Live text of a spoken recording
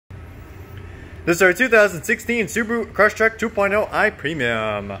This is our 2016 Subaru Crosstrek 2.0i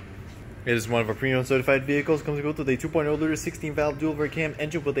Premium. It is one of our premium certified vehicles. Comes equipped with a 2.0 liter 16 valve dual cam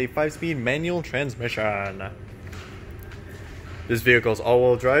engine with a 5-speed manual transmission. This vehicle is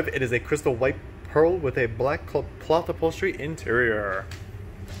all-wheel drive. It is a crystal white pearl with a black cloth upholstery interior.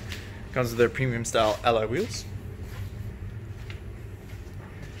 Comes with their premium style alloy wheels.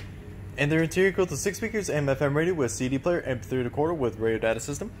 And their interior goes to 6 speakers and FM radio with CD player and 3 recorder with radio data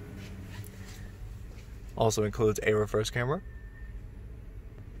system. Also includes a reverse camera,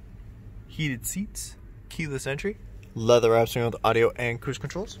 heated seats, keyless entry, leather wrap steering with audio and cruise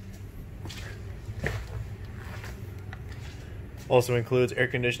controls. Also includes air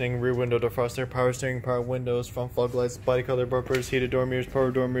conditioning, rear window defroster, power steering, power windows, front fog lights, body color bumpers, heated door mirrors, power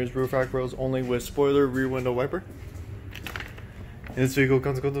door mirrors, roof rack rails only with spoiler, rear window wiper. And this vehicle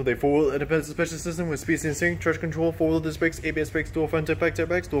comes equipped with a 4-wheel independent suspension system with speed sensing, traction control, 4-wheel disc brakes, ABS brakes, dual front impact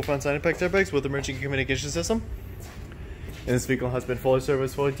airbags, dual front side impact airbags with emergency communication system. And this vehicle has been fully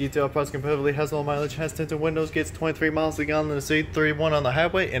serviced, fully detailed, price competitively, has low mileage, has tinted windows, gets 23 miles a gallon in the city, 31 on the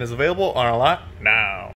highway, and is available on our lot now.